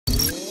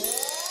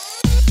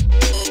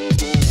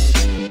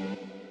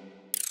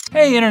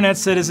Hey internet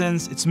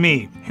citizens, it's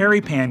me, Harry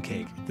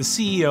Pancake, the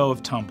CEO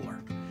of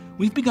Tumblr.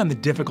 We've begun the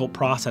difficult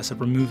process of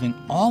removing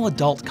all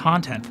adult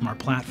content from our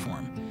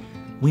platform.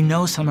 We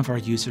know some of our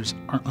users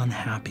are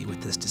unhappy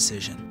with this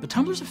decision, but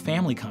Tumblr's a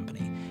family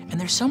company, and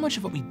there's so much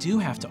of what we do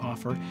have to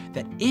offer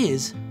that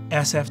is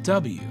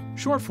SFW,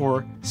 short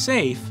for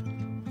safe,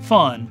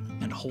 fun,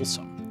 and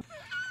wholesome.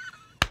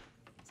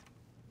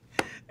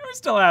 We're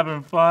still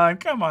having fun,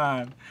 come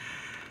on.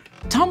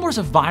 Tumblr's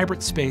a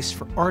vibrant space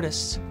for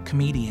artists,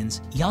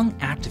 comedians, young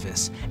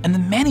activists, and the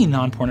many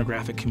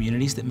non-pornographic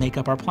communities that make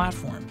up our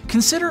platform.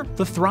 Consider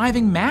the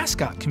thriving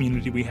mascot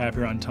community we have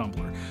here on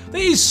Tumblr.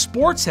 These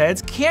sports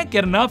heads can't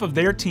get enough of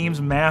their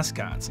team's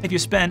mascots. If you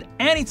spend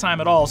any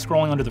time at all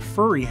scrolling under the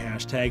furry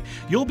hashtag,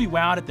 you'll be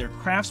wowed at their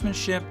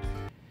craftsmanship,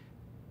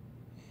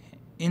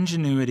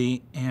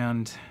 ingenuity,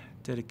 and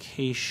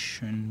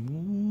dedication.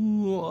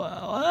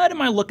 What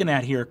am I looking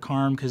at here,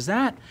 Carm? Because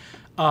that,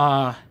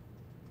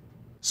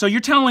 So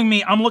you're telling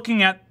me I'm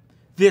looking at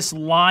this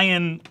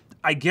lion,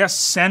 I guess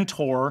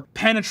centaur,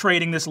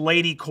 penetrating this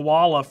lady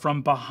koala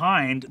from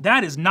behind.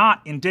 That is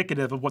not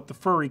indicative of what the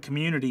furry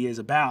community is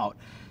about.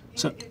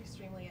 So, it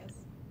extremely is.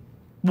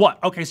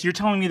 What? Okay, so you're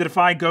telling me that if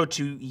I go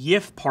to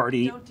Yif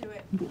Party... Don't do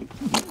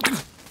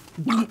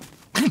it.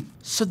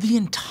 So the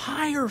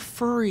entire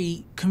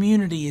furry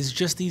community is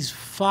just these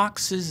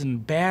foxes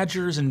and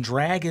badgers and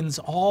dragons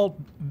all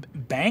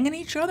banging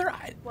each other?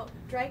 Well,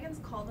 dragons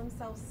call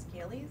themselves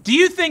scalies. Do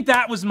you think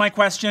that was my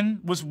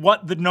question? Was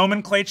what the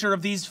nomenclature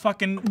of these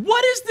fucking...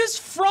 What is this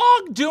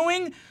frog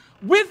doing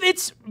with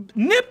its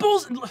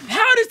nipples?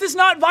 How does this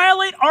not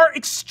violate our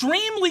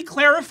extremely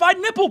clarified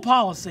nipple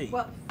policy?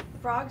 Well,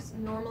 frogs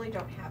normally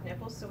don't have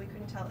nipples, so we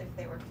couldn't tell if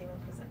they were female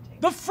presenting.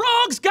 The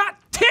frog's got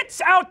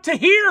tits out to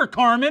here,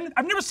 Carmen.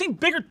 I've never seen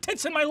bigger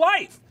tits in my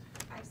life.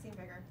 I've seen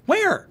bigger.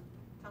 Where?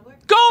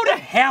 Tumblr? Go to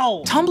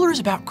hell! Tumblr is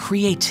about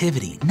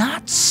creativity,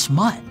 not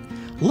smut.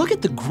 Look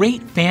at the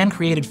great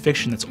fan-created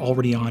fiction that's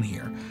already on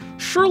here.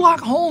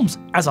 Sherlock Holmes,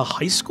 as a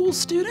high school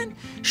student,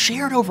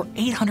 shared over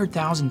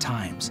 800,000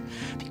 times.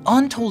 The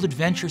untold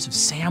adventures of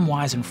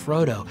Samwise and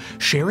Frodo,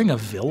 sharing a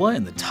villa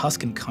in the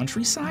Tuscan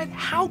countryside?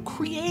 How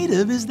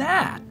creative is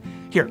that?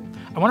 Here,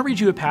 I want to read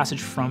you a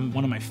passage from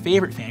one of my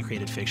favorite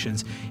fan-created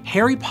fictions,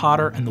 Harry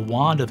Potter and the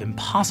Wand of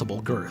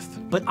Impossible Girth.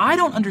 But I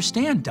don't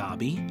understand,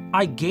 Dobby.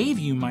 I gave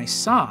you my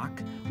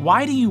sock.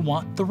 Why do you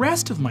want the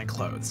rest of my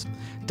clothes?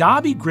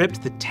 Dobby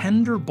gripped the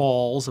tender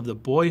balls of the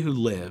boy who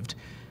lived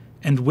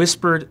and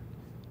whispered,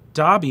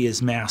 Dobby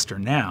is master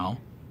now,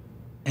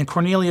 and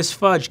Cornelius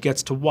Fudge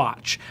gets to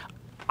watch.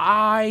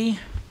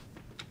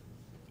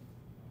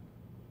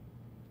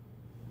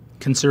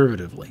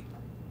 Conservatively,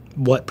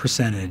 what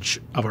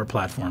percentage of our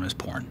platform is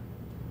porn?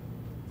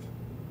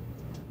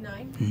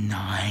 9.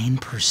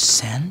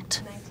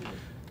 9%? 19.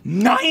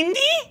 90?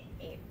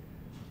 8.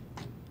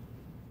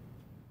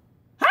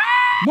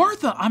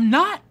 Martha, I'm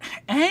not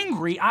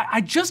angry.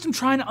 I just am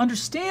trying to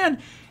understand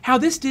how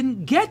this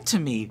didn't get to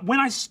me. When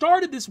I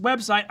started this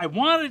website, I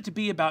wanted it to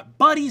be about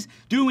buddies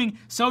doing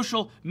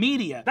social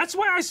media. That's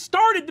why I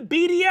started the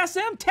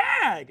BDSM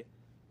tag.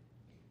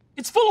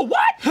 It's full of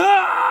what?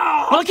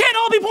 Well, it can't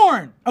all be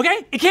porn,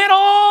 okay? It can't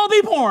all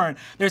be porn.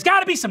 There's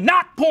gotta be some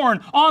not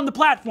porn on the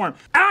platform.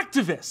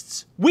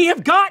 Activists. We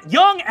have got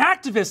young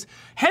activists.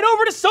 Head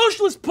over to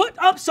Socialist, put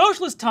up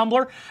Socialist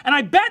Tumblr, and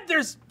I bet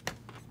there's...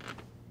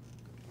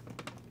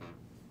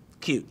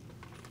 Cute.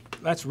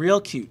 That's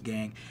real cute,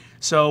 gang.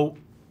 So,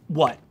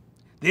 what?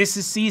 This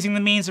is seizing the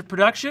means of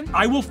production?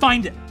 I will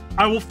find it.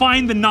 I will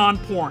find the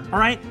non-porn, all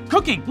right?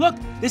 Cooking, look,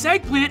 this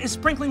eggplant is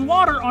sprinkling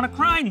water on a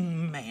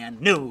crying man.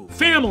 No.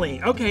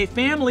 Family, okay,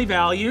 family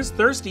values.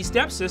 Thirsty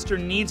stepsister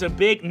needs a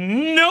big,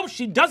 nope,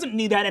 she doesn't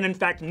need that, and in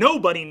fact,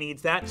 nobody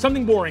needs that.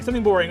 Something boring,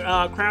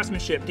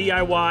 craftsmanship,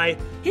 DIY.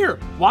 Here,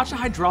 watch a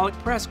hydraulic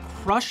press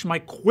crush my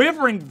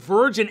quivering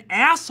virgin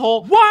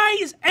asshole. Why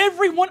is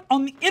everyone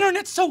on the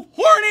internet so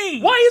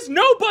horny? Why is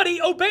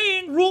nobody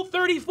obeying Rule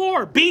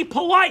 34? Be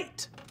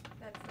polite.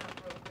 That's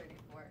not Rule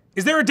 34.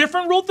 Is there a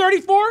different Rule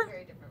 34?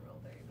 Very different Rule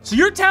 34. So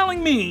you're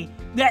telling me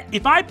that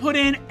if I put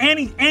in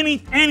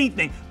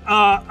anything,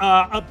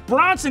 a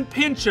Bronson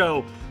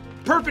Pinchot,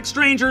 Perfect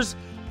Strangers,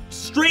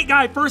 straight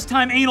guy, first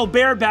time anal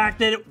bareback,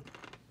 that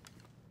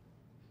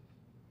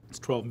it's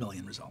 12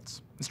 million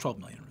results. It's 12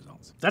 million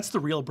results. That's the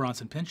real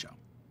Bronson Pinchot.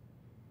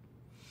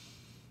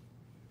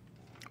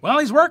 Well,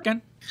 he's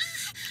working.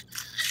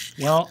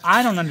 Well,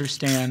 I don't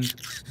understand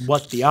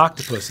what the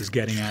octopus is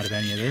getting out of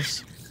any of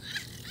this.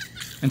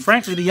 And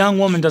frankly, the young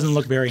woman doesn't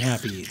look very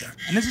happy either.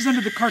 And this is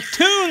under the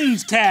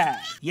cartoons tag.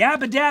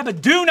 Yabba dabba,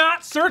 do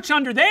not search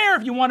under there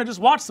if you want to just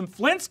watch some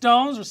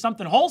Flintstones or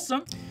something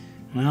wholesome.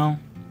 Well,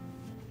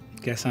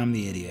 guess I'm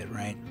the idiot,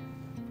 right?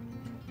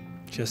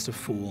 Just a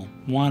fool.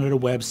 Wanted a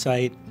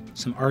website,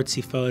 some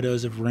artsy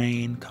photos of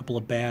rain, a couple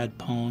of bad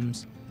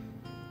poems,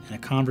 and a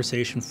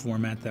conversation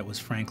format that was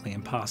frankly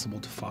impossible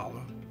to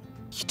follow.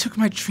 You took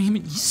my dream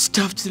and you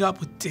stuffed it up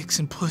with dicks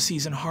and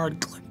pussies and hard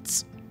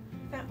glitz.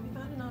 We found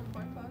a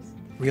non-porn post.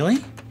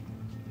 Really?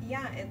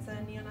 Yeah, it's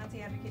a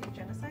neo-Nazi advocating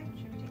genocide.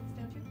 Should we take this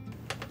down too?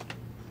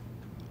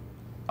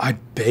 I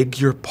beg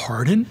your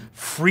pardon?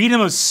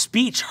 Freedom of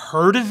speech,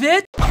 heard of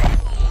it?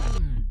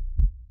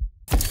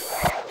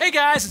 Hey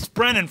guys, it's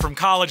Brennan from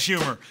College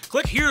Humor.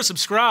 Click here to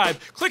subscribe,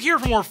 click here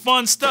for more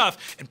fun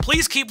stuff, and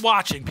please keep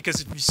watching,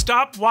 because if you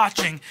stop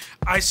watching,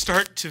 I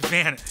start to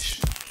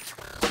vanish.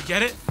 You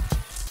get it?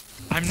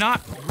 I'm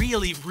not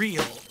really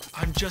real.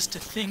 I'm just a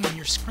thing on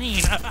your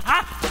screen.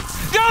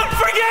 Don't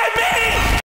forget me!